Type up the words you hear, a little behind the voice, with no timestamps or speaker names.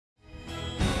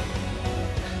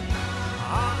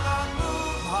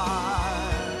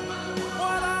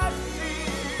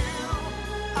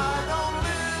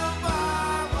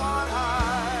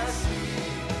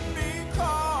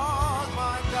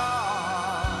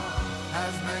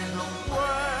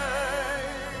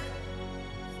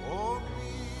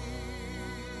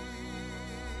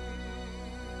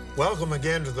Welcome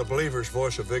again to the Believer's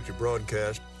Voice of Victory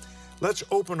broadcast. Let's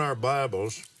open our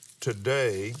Bibles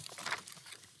today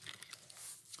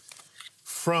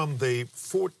from the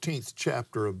 14th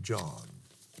chapter of John.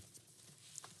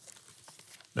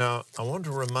 Now, I want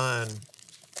to remind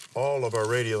all of our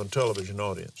radio and television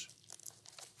audience,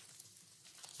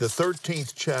 the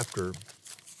 13th chapter.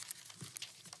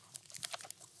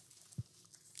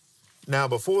 Now,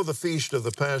 before the feast of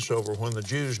the Passover, when the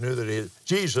Jesus knew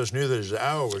that his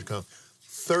hour was come,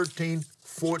 13,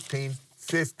 14,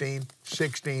 15,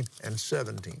 16, and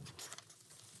 17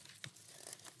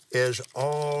 is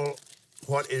all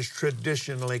what is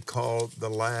traditionally called the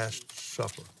Last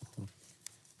Supper.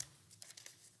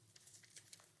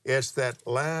 It's that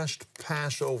last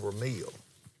Passover meal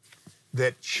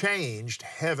that changed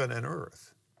heaven and earth.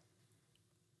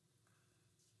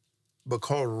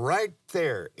 Because right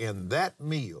there in that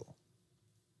meal,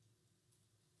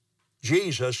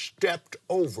 Jesus stepped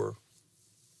over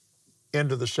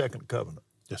into the second covenant.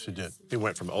 Yes, he did. He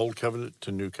went from old covenant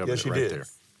to new covenant. Yes, he did. There.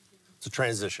 It's a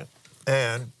transition.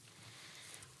 And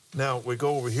now we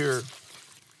go over here.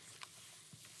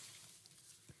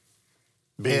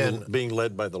 Being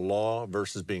led by the law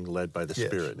versus being led by the Yes.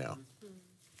 Spirit now.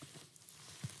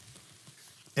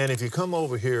 And if you come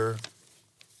over here,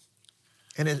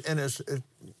 and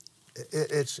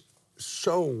it's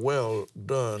so well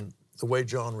done, the way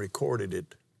John recorded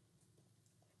it.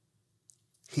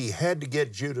 He had to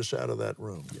get Judas out of that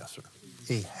room. Yes, sir.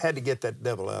 He had to get that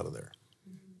devil out of there.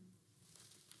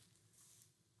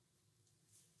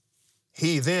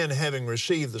 He then, having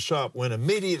received the sop, went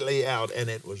immediately out, and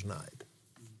it was night.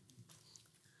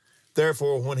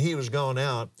 Therefore, when he was gone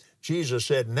out, Jesus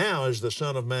said, "Now is the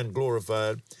Son of Man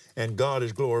glorified, and God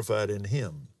is glorified in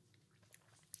him.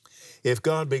 If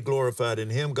God be glorified in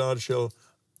him, God shall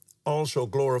also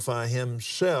glorify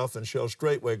himself, and shall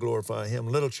straightway glorify him.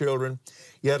 Little children,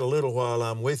 yet a little while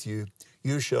I'm with you.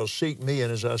 You shall seek me,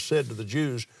 and as I said to the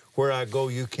Jews, where I go,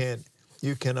 you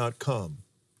cannot come."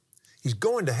 He's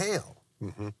going to hell.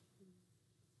 Mm-hmm.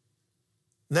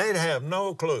 They'd have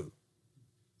no clue.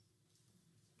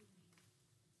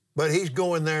 But he's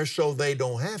going there so they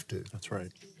don't have to. That's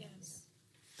right.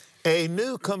 "A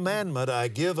new commandment I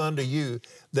give unto you,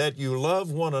 that you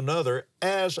love one another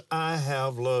as I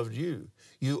have loved you.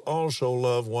 You also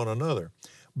love one another.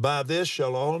 By this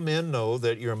shall all men know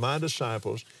that you're my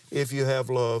disciples, if you have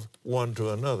love one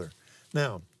to another."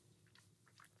 Now,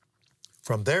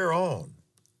 from there on,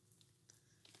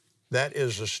 that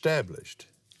is established.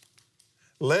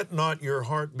 "Let not your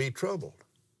heart be troubled."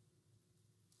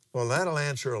 Well, that'll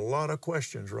answer a lot of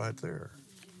questions right there.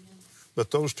 But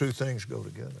those two things go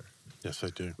together. Yes,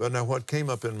 they do. But now what came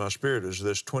up in my spirit is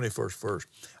this 21st verse.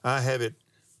 I have it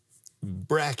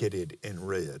bracketed in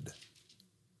red.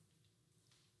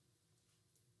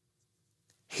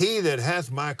 "He that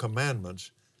hath my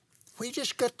commandments," we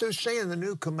just got through saying the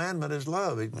new commandment is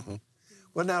love. Mm-hmm.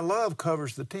 Well, now love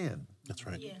covers the 10. That's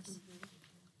right. Yes.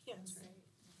 Yes.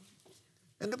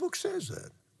 And the book says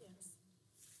that.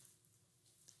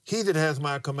 "He that hath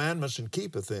my commandments and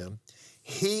keepeth them,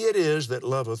 he it is that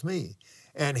loveth me.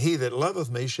 And he that loveth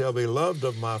me shall be loved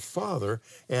of my Father,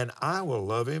 and I will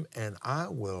love him, and I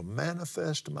will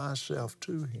manifest myself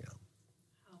to him."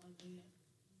 Hallelujah.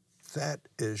 That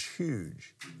is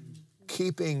huge.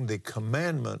 Keeping the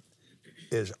commandment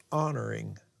is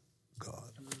honoring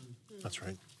God. That's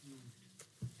right.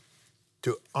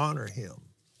 To honor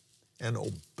him and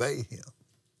obey him.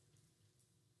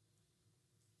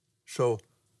 So,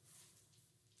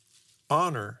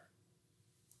 honor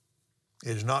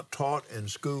is not taught in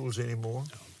schools anymore.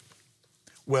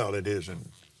 Well, it is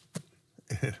in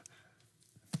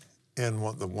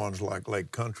the ones like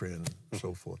Lake Country and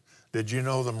so forth. Did you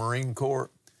know the Marine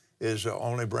Corps is the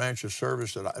only branch of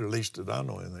service that at least that I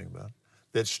know anything about,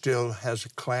 that still has a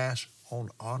class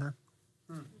on honor?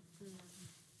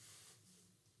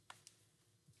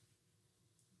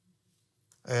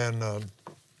 And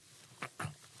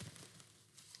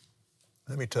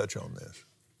let me touch on this.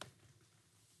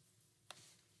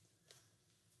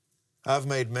 I've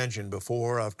made mention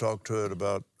before, I've talked to it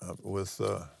about with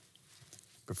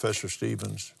Professor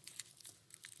Stephens.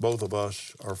 Both of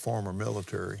us are former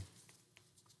military.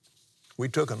 We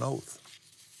took an oath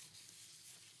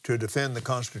to defend the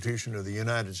Constitution of the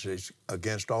United States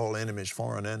against all enemies,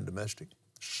 foreign and domestic.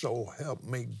 So help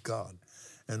me God.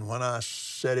 And when I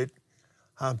said it,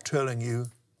 I'm telling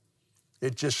you,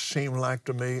 it just seemed like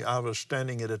to me, I was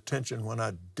standing at attention when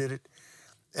I did it,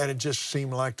 and it just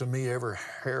seemed like to me every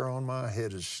hair on my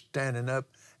head is standing up,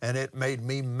 and it made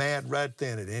me mad right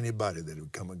then at anybody that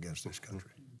would come against this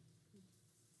country.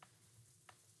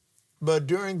 But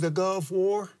during the Gulf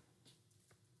War,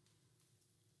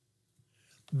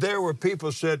 There were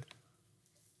people said,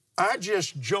 I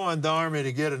just joined the army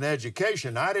to get an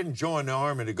education. I didn't join the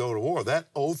army to go to war. That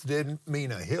oath didn't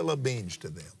mean a hill of beans to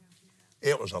them.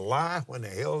 It was a lie when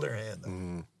they held their hand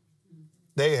up.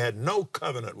 They had no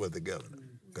covenant with the government.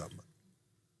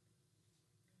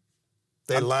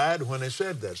 They lied when they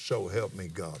said that, so help me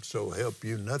God, so help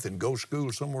you nothing, go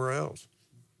school somewhere else.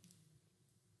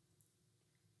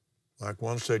 Like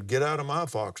one said, get out of my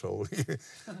foxhole.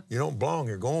 You don't belong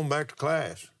here, going back to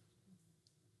class.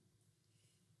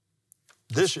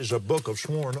 This is a book of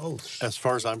sworn oaths. As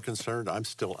far as I'm concerned, I'm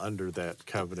still under that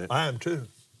covenant. I am too.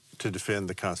 To defend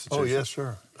the Constitution. Oh, yes,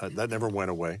 sir. That never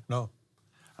went away. No.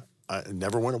 It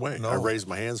never went away. No. I raised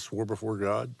my hands, swore before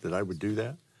God that I would do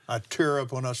that. I tear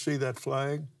up when I see that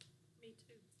flag. Me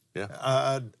too.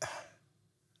 Yeah.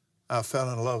 I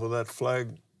fell in love with that flag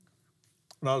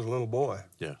when I was a little boy.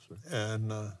 Yes.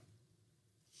 And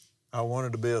I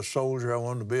wanted to be a soldier. I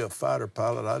wanted to be a fighter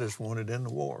pilot. I just wanted in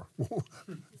the war.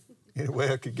 Any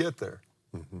way I could get there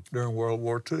during World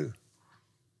War II.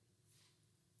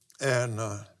 And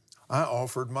I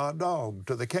offered my dog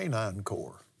to the Canine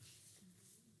Corps.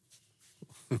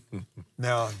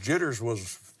 Now, Jitters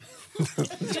was,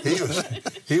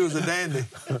 he was a dandy.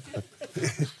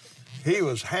 He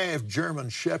was half German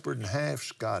Shepherd and half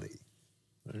Scotty.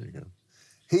 There you go.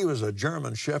 He was a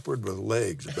German Shepherd with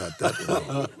legs about that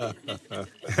long.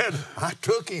 And I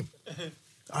took him.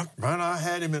 I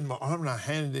had him in my arm and I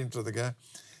handed him to the guy.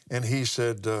 And he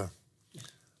said,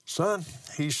 son,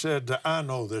 he said, I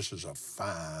know this is a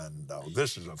fine dog.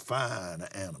 This is a fine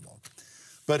animal.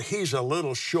 But he's a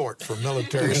little short for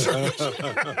military service.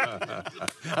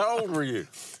 How old were you?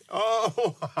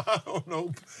 Oh, I don't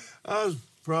know. I was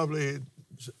probably,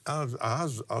 I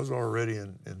was already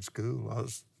in school. I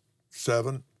was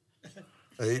 7,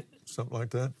 8, something like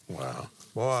that. Wow.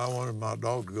 Boy, I wanted my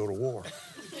dog to go to war.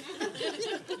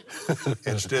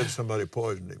 Instead, somebody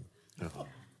poisoned him. Uh-huh.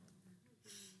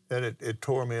 And it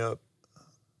tore me up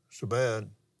so bad.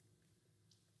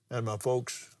 And my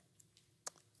folks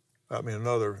got me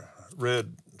another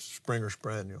red Springer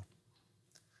Spaniel.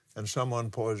 And someone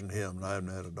poisoned him, and I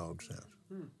haven't had a dog since.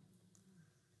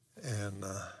 And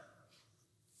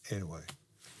anyway.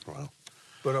 Wow.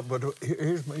 But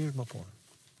here's my point.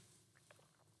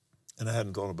 And I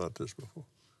hadn't thought about this before.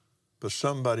 But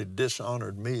somebody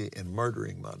dishonored me in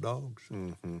murdering my dogs.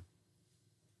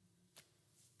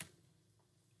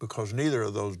 Because neither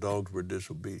of those dogs were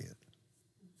disobedient.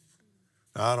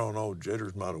 Now, I don't know,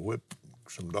 Jitters might have whipped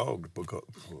some dogs because,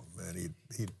 oh, man,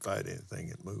 he'd fight anything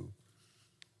that moved.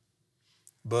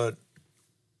 But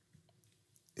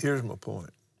here's my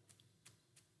point.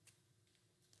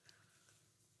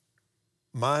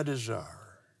 My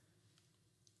desire,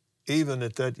 even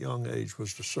at that young age,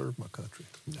 was to serve my country.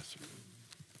 Yes, sir.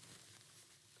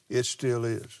 It still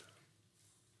is.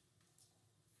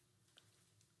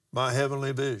 My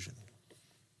heavenly vision,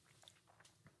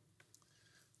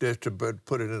 just to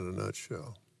put it in a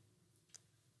nutshell,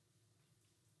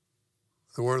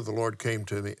 the word of the Lord came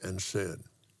to me and said,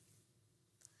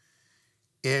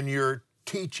 in your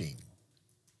teaching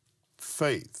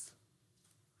faith,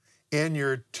 in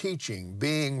your teaching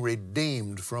being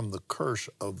redeemed from the curse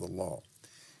of the law,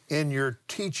 in your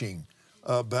teaching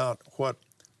about what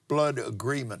blood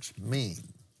agreements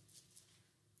mean,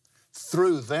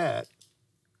 through that,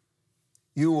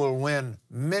 you will win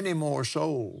many more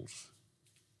souls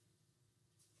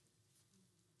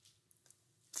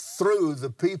through the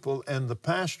people and the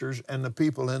pastors and the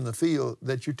people in the field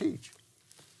that you teach.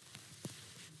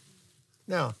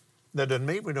 Now, that doesn't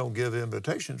mean we don't give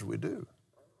invitations, we do.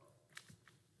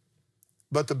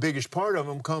 But the biggest part of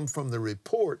them come from the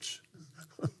reports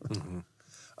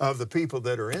of the people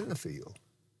that are in the field.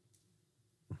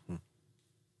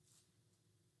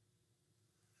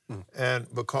 And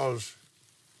because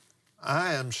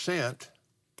I am sent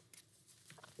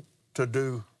to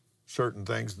do certain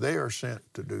things, they are sent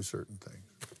to do certain things.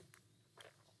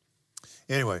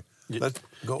 Anyway, let's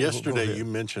go. Yesterday, go you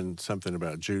mentioned something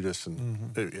about Judas,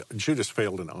 and Judas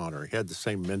failed in honor. He had the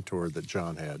same mentor that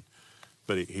John had,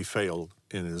 but he failed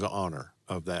in his honor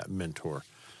of that mentor.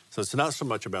 So it's not so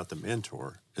much about the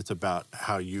mentor; it's about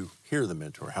how you hear the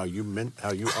mentor, how you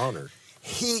honor.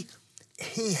 He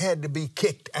had to be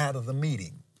kicked out of the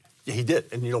meeting. He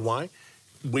did, and you know why?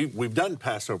 We've done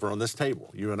Passover on this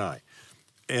table, you and I,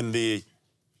 and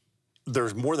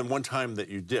there's more than one time that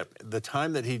you dip. The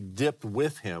time that he dipped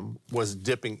with him was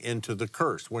dipping into the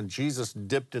curse. When Jesus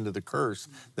dipped into the curse,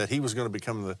 that he was going to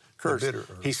become the curse,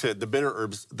 he said, the bitter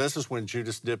herbs, this is when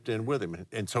Judas dipped in with him.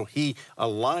 And so he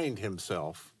aligned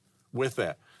himself with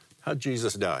that. How'd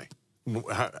Jesus die?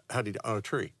 How did he die? On a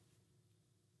tree.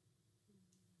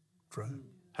 That's right.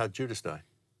 How'd Judas die?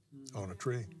 On a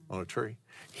tree. On a tree.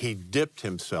 He dipped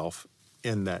himself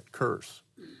in that curse.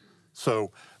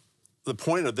 So the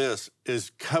point of this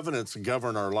is covenants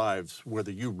govern our lives,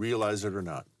 whether you realize it or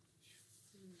not.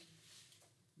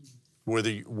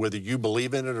 Whether you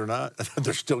believe in it or not,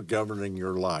 they're still governing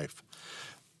your life.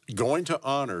 Going to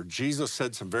honor, Jesus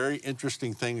said some very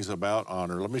interesting things about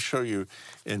honor. Let me show you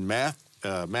in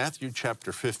Matthew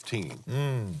chapter 15.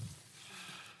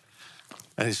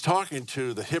 And he's talking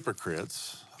to the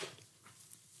hypocrites.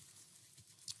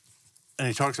 And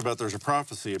he talks about there's a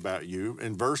prophecy about you.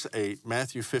 In verse 8,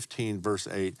 Matthew 15, verse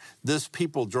 8, this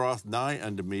people draweth nigh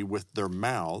unto me with their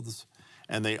mouths,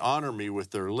 and they honor me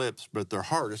with their lips, but their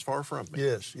heart is far from me.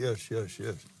 Yes, yes, yes,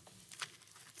 yes.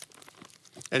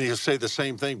 And he'll say the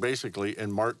same thing basically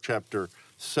in Mark chapter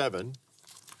 7.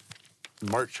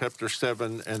 Mark chapter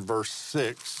 7 and verse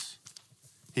 6,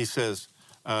 he says,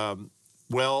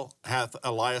 well, hath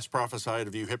Elias prophesied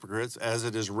of you hypocrites, as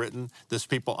it is written, this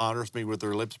people honors me with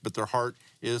their lips, but their heart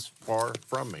is far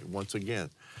from me. Once again,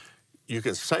 you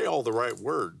can say all the right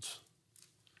words,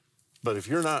 but if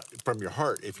you're not, from your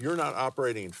heart, if you're not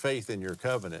operating in faith in your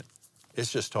covenant,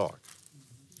 it's just talk.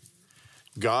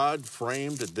 God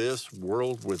framed this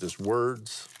world with his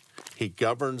words. He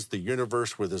governs the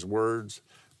universe with his words.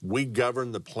 We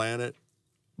govern the planet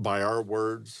by our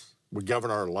words. We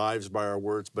govern our lives by our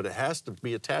words, but it has to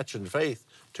be attached in faith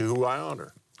to who I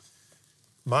honor.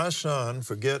 My son,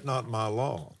 forget not my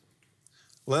law.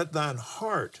 Let thine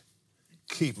heart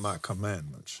keep my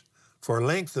commandments. For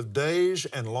length of days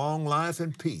and long life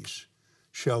and peace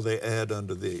shall they add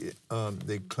unto thee.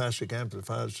 The Classic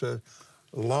Amplified says,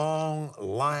 long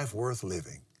life worth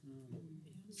living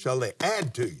shall they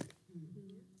add to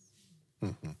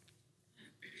you.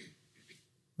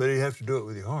 But you have to do it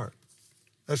with your heart.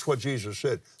 That's what Jesus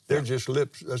said. They're just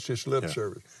lips. That's just lip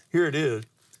service. Here it is.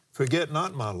 Forget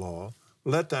not my law.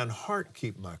 Let thine heart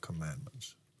keep my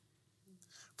commandments.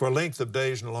 For length of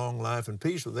days and long life and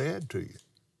peace will they add to you.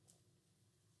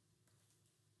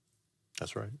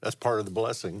 That's right. That's part of the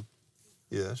blessing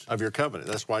of your covenant.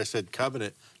 That's why I said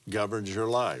covenant governs your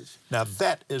lives. Now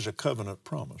that is a covenant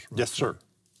promise. Right? Yes, sir.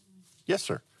 Yes,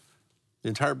 sir. The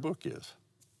entire book is.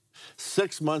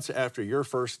 6 months after your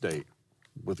first date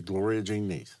with Gloria Jean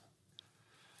Neath,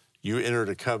 you entered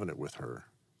a covenant with her.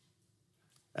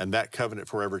 And that covenant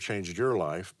forever changed your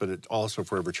life, but it also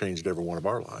forever changed every one of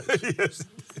our lives Yes.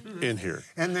 in here.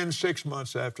 And then 6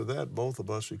 months after that, both of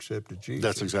us accepted Jesus.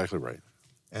 That's exactly right.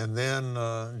 And then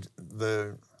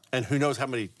And who knows how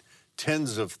many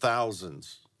tens of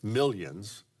thousands,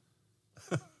 millions,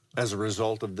 as a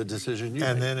result of the decision you made.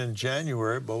 And then in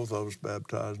January, both of us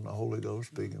baptized in the Holy Ghost,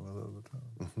 speaking with other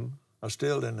tongues. I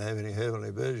still didn't have any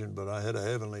heavenly vision, but I had a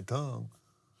heavenly tongue.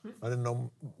 I didn't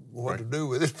know what to do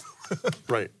with it.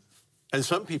 Right. And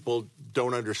some people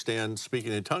don't understand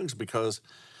speaking in tongues because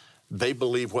they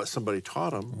believe what somebody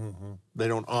taught them. They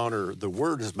don't honor the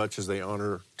word as much as they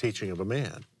honor teaching of a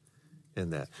man in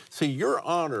that. See, your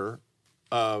honor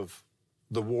of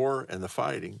the war and the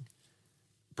fighting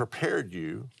prepared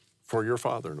you for your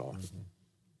father-in-law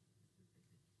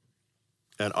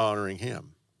and honoring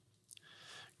him.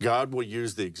 God will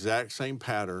use the exact same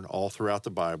pattern all throughout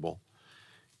the Bible.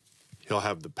 He'll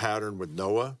have the pattern with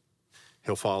Noah.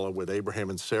 He'll follow with Abraham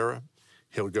and Sarah.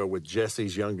 He'll go with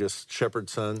Jesse's youngest shepherd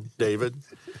son, David.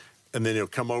 And then he'll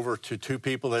come over to two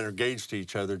people that are engaged to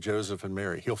each other, Joseph and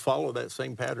Mary. He'll follow that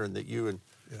same pattern that you and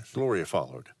Gloria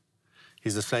followed.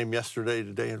 He's the same yesterday,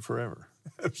 today, and forever.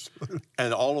 Absolutely.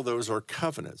 And all of those are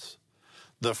covenants.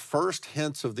 The first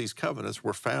hints of these covenants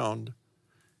were found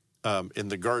in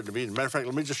the Garden of Eden. Matter of fact,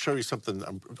 let me just show you something.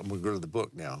 I'm going to go to the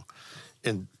book now.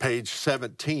 In page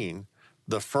 17,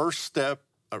 the first step,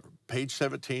 page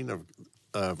 17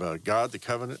 of God, the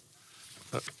covenant,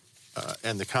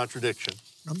 and the contradiction.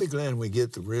 I'll be glad we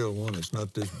get the real one. It's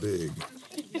not this big.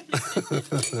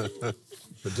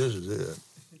 But this is it.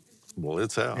 Well,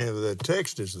 it's out. Yeah, the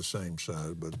text is the same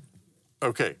size, but...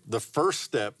 Okay, the first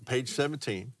step, page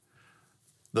 17,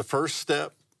 the first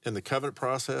step in the covenant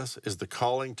process is the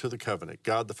calling to the covenant.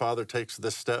 God the Father takes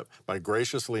this step by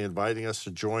graciously inviting us to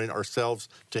join ourselves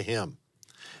to him.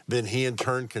 Then he in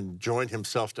turn can join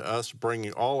himself to us,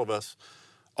 bringing all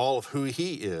of who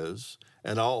he is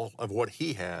and all of what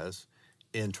he has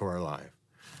into our life.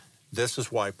 This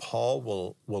is why Paul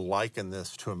will liken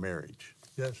this to a marriage.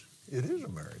 Yes, it is a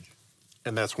marriage.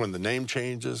 And that's when the name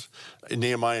changes.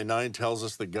 Nehemiah 9 tells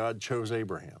us that God chose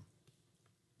Abraham.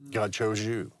 God chose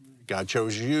you. God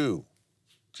chose you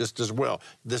just as well.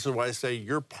 This is why I say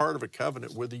you're part of a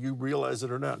covenant, whether you realize it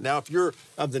or not. Now, if you're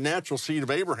of the natural seed of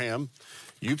Abraham,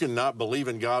 you can not believe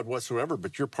in God whatsoever,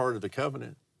 but you're part of the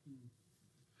covenant.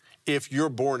 If you're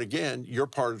born again, you're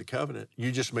part of the covenant.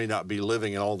 You just may not be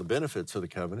living in all the benefits of the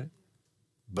covenant,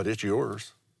 but it's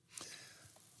yours.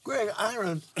 Greg,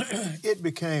 it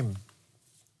became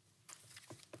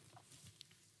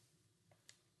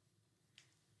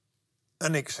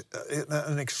an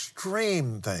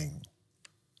extreme thing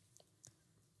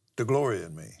to glory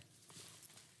in me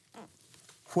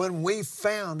when we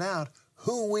found out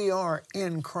who we are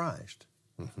in Christ.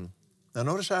 Mm-hmm. Now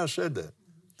notice how I said that.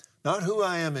 Not who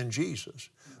I am in Jesus,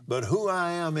 but who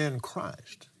I am in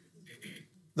Christ,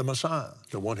 the Messiah.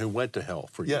 The one who went to hell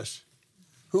for you. Yes.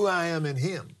 Who I am in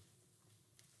Him.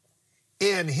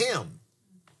 In Him,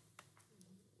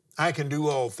 I can do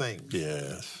all things.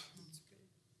 Yes.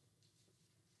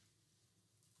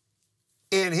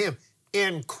 In Him,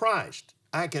 in Christ,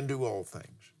 I can do all things.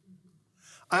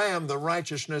 I am the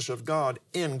righteousness of God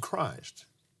in Christ,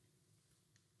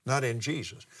 not in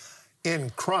Jesus. In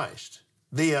Christ,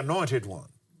 the Anointed One,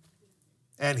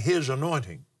 and His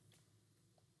anointing.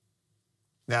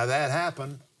 Now that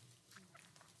happened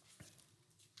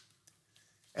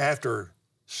after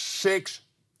 6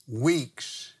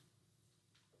 weeks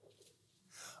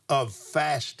of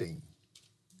fasting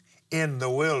in the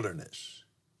wilderness.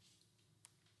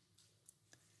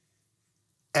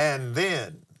 And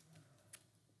then,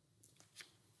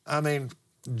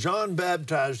 John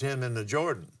baptized him in the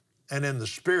Jordan, and in the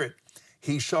Spirit,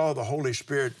 he saw the Holy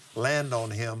Spirit land on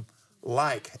him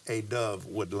like a dove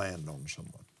would land on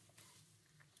someone.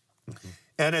 Mm-hmm.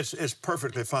 And it's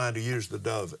perfectly fine to use the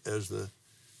dove as the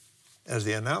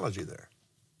analogy there.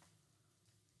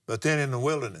 But then in the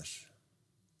wilderness,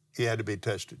 he had to be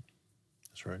tested.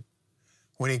 That's right.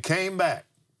 When he came back,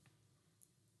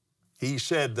 he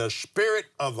said, "The Spirit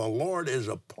of the Lord is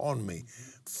upon me,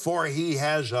 for He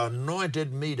has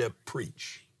anointed me to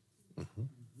preach." Mm-hmm.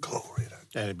 Glory to God.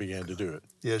 And he began to do it.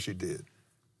 Yes, he did.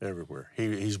 Everywhere.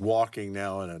 He's walking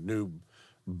now in a new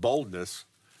boldness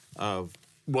of,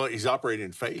 he's operating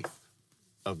in faith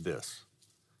of this,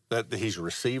 that he's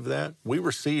received that.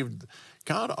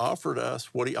 God offered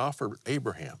us what He offered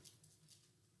Abraham,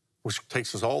 which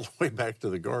takes us all the way back to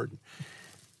the garden.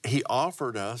 He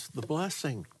offered us the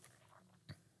blessing.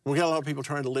 We got a lot of people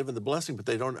trying to live in the blessing, but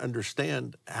they don't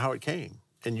understand how it came.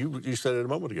 And you said it a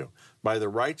moment ago, by the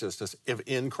righteousness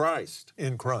in Christ.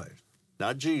 In Christ.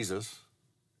 Not Jesus.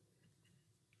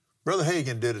 Brother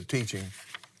Hagin did a teaching,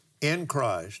 in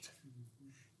Christ,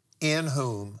 in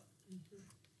whom,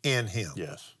 in Him.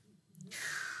 Yes.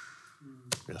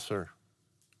 Yes, sir.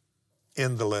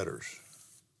 In the letters.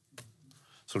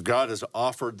 So God has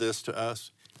offered this to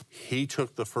us. He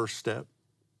took the first step.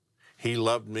 He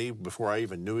loved me before I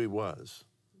even knew He was.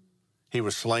 He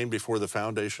was slain before the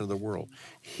foundation of the world.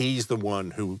 He's the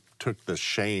one who took the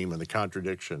shame and the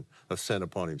contradiction of sin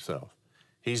upon Himself.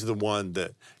 He's the one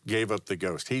that gave up the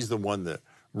ghost. He's the one that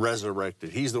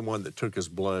resurrected. He's the one that took His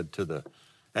blood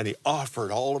and He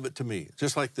offered all of it to me.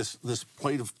 Just like this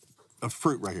plate of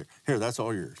fruit right here. Here, that's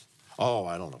all yours. Oh,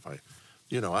 I don't know if I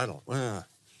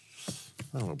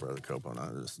don't know, Brother Copeland.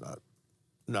 I'm just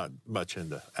not much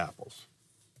into apples.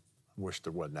 I wish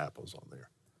there wasn't apples on there.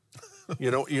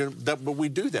 But we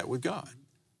do that with God.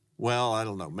 Well, I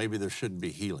don't know. Maybe there shouldn't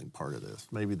be healing part of this.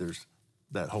 Maybe there's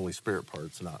that Holy Spirit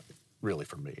part's not really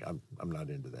for me. I'm not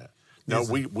into that. No,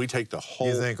 we take the whole,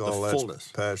 you think all that's fullness.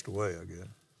 Passed away, I guess.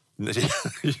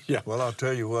 Yeah. Well, I'll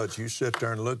tell you what, you sit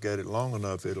there and look at it long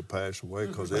enough, it'll pass away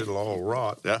because it'll all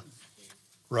rot. Yeah.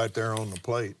 Right there on the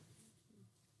plate.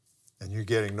 And you're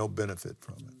getting no benefit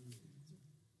from it.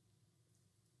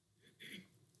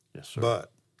 Yes, sir.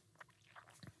 But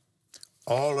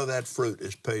all of that fruit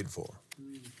is paid for.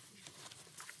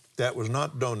 That was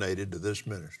not donated to this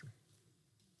ministry.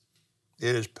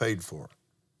 It is paid for.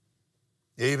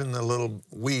 Even the little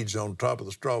weeds on top of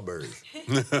the strawberries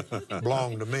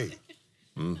belong to me.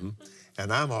 Mm-hmm.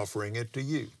 And I'm offering it to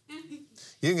you.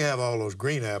 You can have all those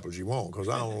green apples you want because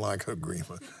I don't like a green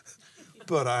one.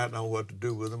 But I know what to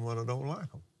do with them when I don't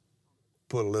like them.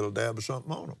 Put a little dab of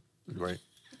something on them. Right.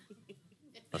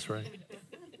 That's right.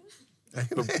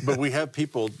 But we have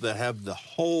people that have the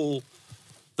whole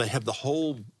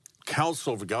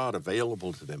counsel of God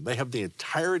available to them. They have the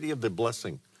entirety of the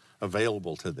blessing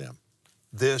available to them.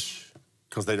 This,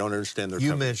 because they don't understand their you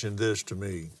covenant. Mentioned this to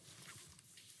me.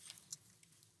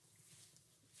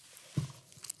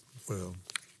 Well,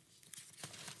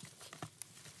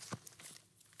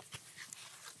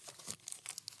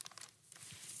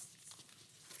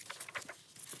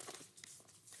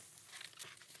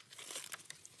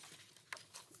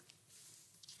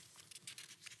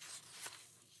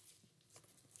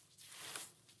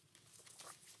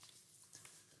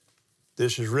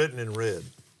 this is written in red.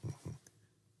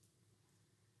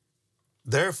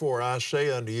 Therefore I say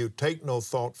unto you, take no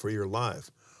thought for your life,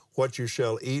 what you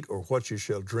shall eat or what you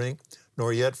shall drink,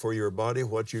 nor yet for your body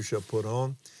what you shall put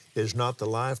on. Is not the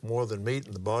life more than meat,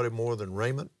 and the body more than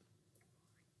raiment?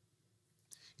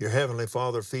 Your heavenly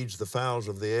Father feeds the fowls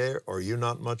of the air. Are you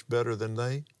not much better than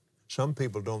they? Some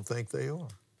people don't think they are.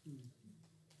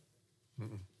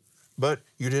 But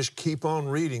you just keep on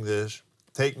reading this,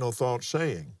 take no thought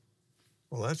saying.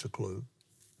 Well, that's a clue.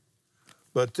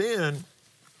 But then,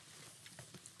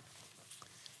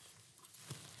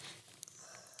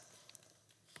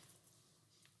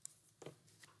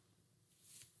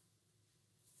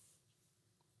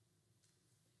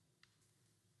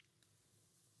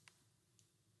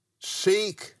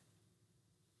 seek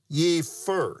ye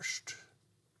first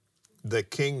the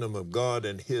kingdom of God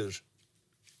and His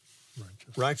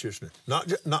righteousness. Not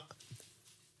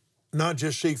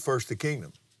just seek first the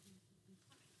kingdom.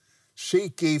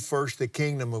 Seek ye first the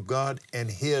kingdom of God and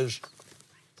His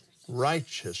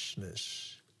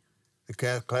righteousness.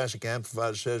 The Classic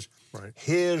Amplified says,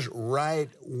 His right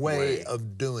way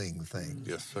of doing things.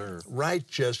 Yes, sir.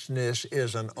 Righteousness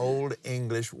is an old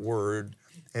English word,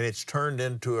 and it's turned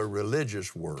into a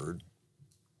religious word.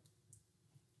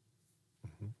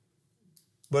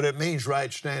 But it means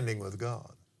right standing with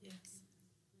God. Yes.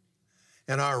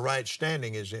 And our right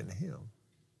standing is in Him.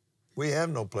 We have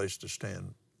no place to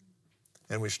stand,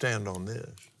 and we stand on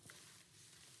this.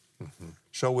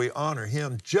 So we honor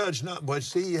Him. Judge not, but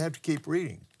see, you have to keep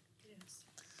reading. Yes.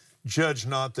 Judge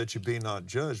not that you be not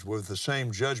judged. With the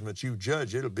same judgment you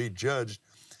judge, it'll be judged.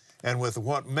 And with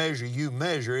what measure you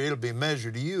measure, it'll be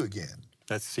measured to you again.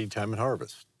 That's seed time and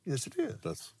harvest. Yes, it is.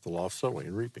 That's the law of sowing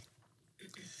and reaping.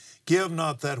 Give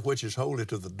not that which is holy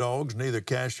to the dogs, neither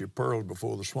cast your pearls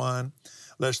before the swine,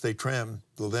 lest they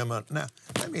trample them up. Now,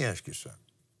 let me ask you something.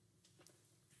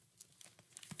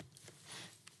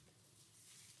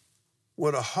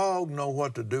 Would a hog know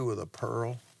what to do with a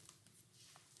pearl?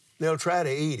 They'll try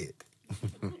to eat it.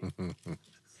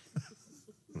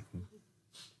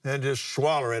 And just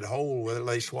swallow it whole with it.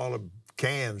 They swallow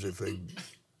cans if they,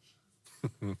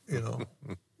 you know.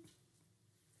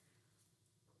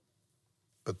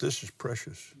 But this is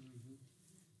precious,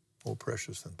 more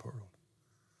precious than pearl.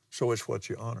 So it's what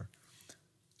you honor.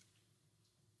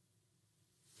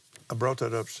 I brought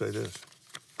that up to say this.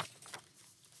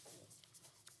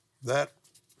 That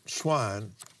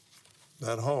swine,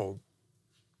 that hog,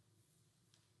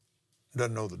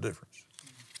 doesn't know the difference.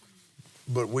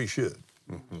 But we should.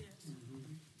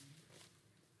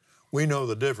 We know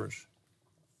the difference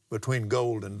between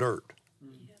gold and dirt.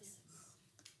 Yes.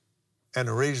 And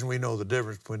the reason we know the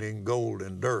difference between gold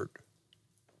and dirt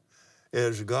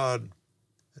is God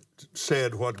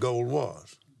said what gold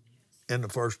was in the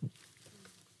first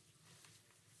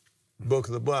book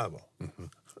of the Bible.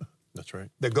 That's right.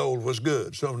 The gold was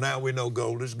good. So now we know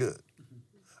gold is good.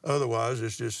 Otherwise,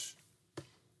 it's just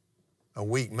a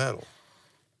weak metal.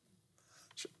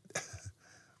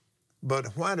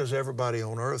 But why does everybody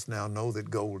on earth now know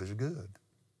that gold is good?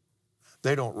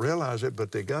 They don't realize it,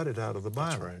 but they got it out of the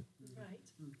Bible. That's right.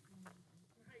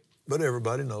 Right. But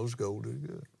everybody knows gold is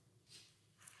good.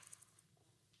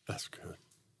 That's good.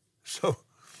 So,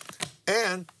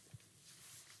 and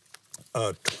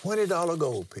a $20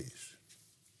 gold piece.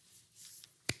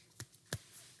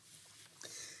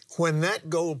 When that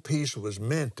gold piece was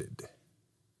minted,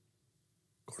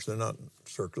 of course, they're not in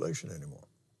circulation anymore.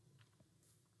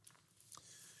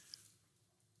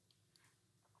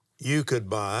 You could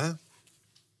buy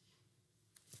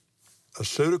a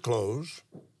suit of clothes,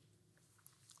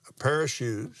 a pair of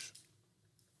shoes,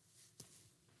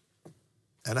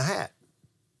 and a hat.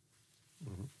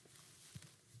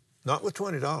 Not with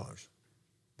 $20,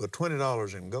 but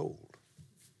 $20 in gold.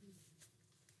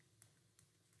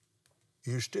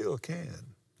 You still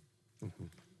can.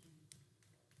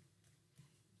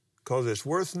 Because it's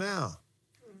worth now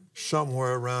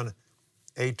somewhere around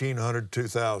 $1,800,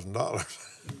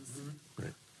 $2,000.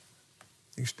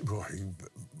 You can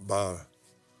buy a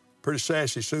pretty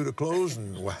sassy suit of clothes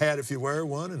and a hat if you wear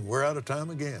one, and we're out of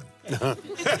time again. Amen.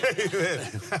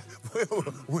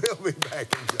 We'll be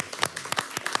back in just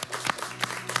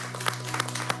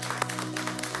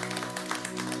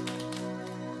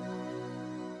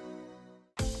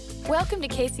Welcome to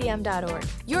KCM.org,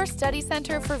 your study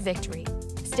center for victory.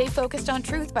 Stay focused on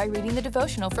truth by reading the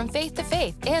devotional From Faith to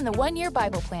Faith and the one-year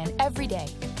Bible plan every day.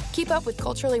 Keep up with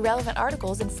culturally relevant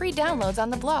articles and free downloads on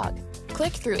the blog.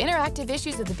 Click through interactive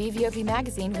issues of the BVOP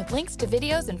magazine with links to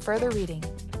videos and further reading.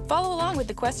 Follow along with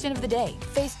the question of the day.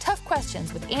 Face tough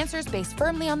questions with answers based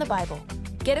firmly on the Bible.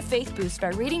 Get a faith boost by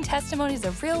reading testimonies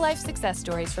of real-life success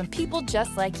stories from people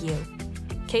just like you.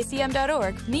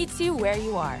 KCM.org meets you where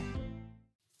you are.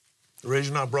 The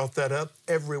reason I brought that up,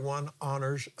 everyone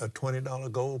honors a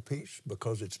 $20 gold piece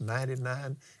because it's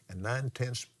 99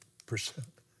 9/10%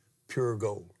 pure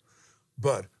gold.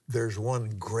 But there's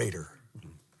one greater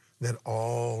than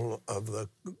all of the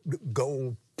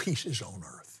gold pieces on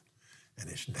earth, and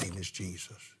his name is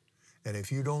Jesus. And if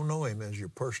you don't know him as your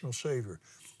personal Savior,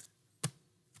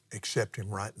 accept him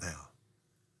right now.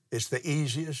 It's the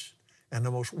easiest and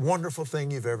the most wonderful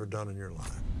thing you've ever done in your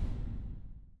life.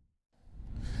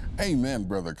 Amen,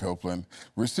 Brother Copeland.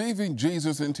 Receiving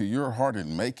Jesus into your heart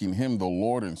and making him the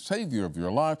Lord and Savior of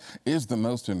your life is the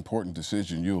most important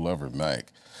decision you'll ever make.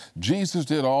 Jesus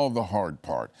did all the hard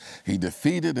part. He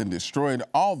defeated and destroyed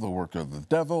all the work of the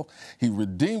devil. He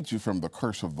redeemed you from the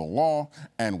curse of the law.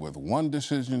 And with one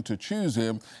decision to choose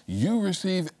him, you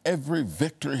receive every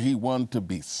victory he won to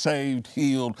be saved,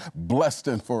 healed, blessed,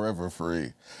 and forever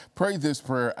free. Pray this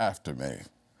prayer after me.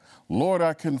 Lord,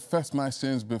 I confess my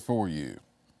sins before you.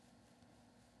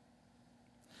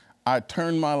 I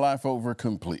turn my life over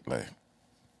completely.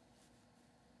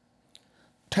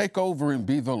 Take over and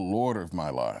be the Lord of my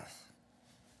life.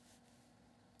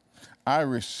 I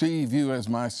receive you as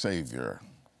my Savior.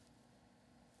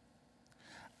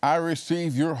 I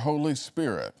receive your Holy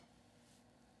Spirit.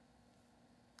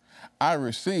 I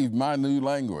receive my new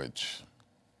language.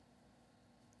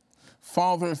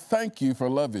 Father, thank you for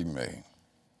loving me.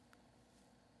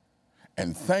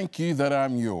 And thank you that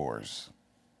I'm yours.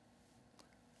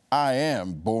 I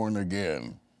am born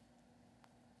again.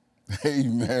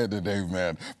 Amen and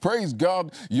amen. Praise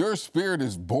God, your spirit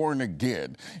is born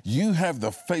again. You have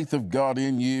the faith of God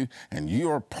in you, and you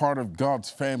are part of God's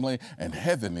family, and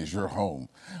heaven is your home.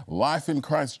 Life in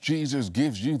Christ Jesus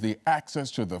gives you the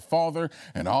access to the Father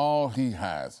and all he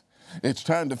has. It's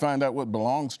time to find out what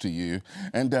belongs to you.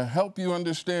 And to help you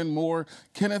understand more,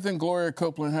 Kenneth and Gloria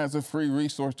Copeland has a free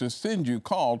resource to send you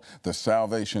called the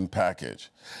Salvation Package.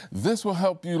 This will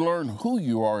help you learn who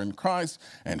you are in Christ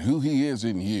and who he is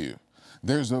in you.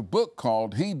 There's a book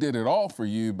called He Did It All For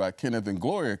You by Kenneth and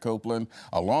Gloria Copeland,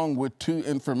 along with 2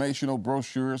 informational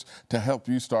brochures to help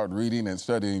you start reading and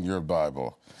studying your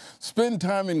Bible. Spend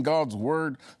time in God's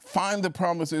Word, find the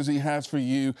promises he has for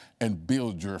you, and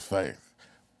build your faith.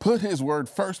 Put his word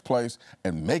first place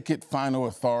and make it final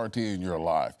authority in your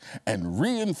life, and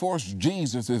reinforce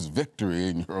Jesus' victory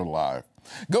in your life.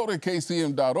 Go to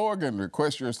KCM.org and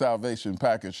request your salvation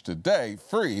package today,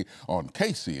 free on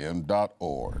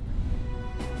KCM.org.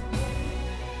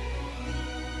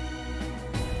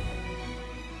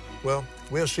 Well,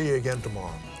 we'll see you again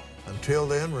tomorrow. Until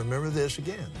then, remember this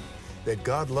again, that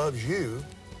God loves you,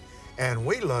 and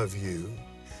we love you,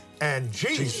 and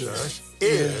Jesus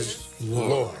is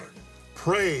Lord.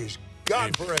 Praise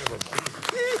God forever.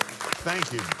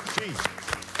 Thank you, Jesus.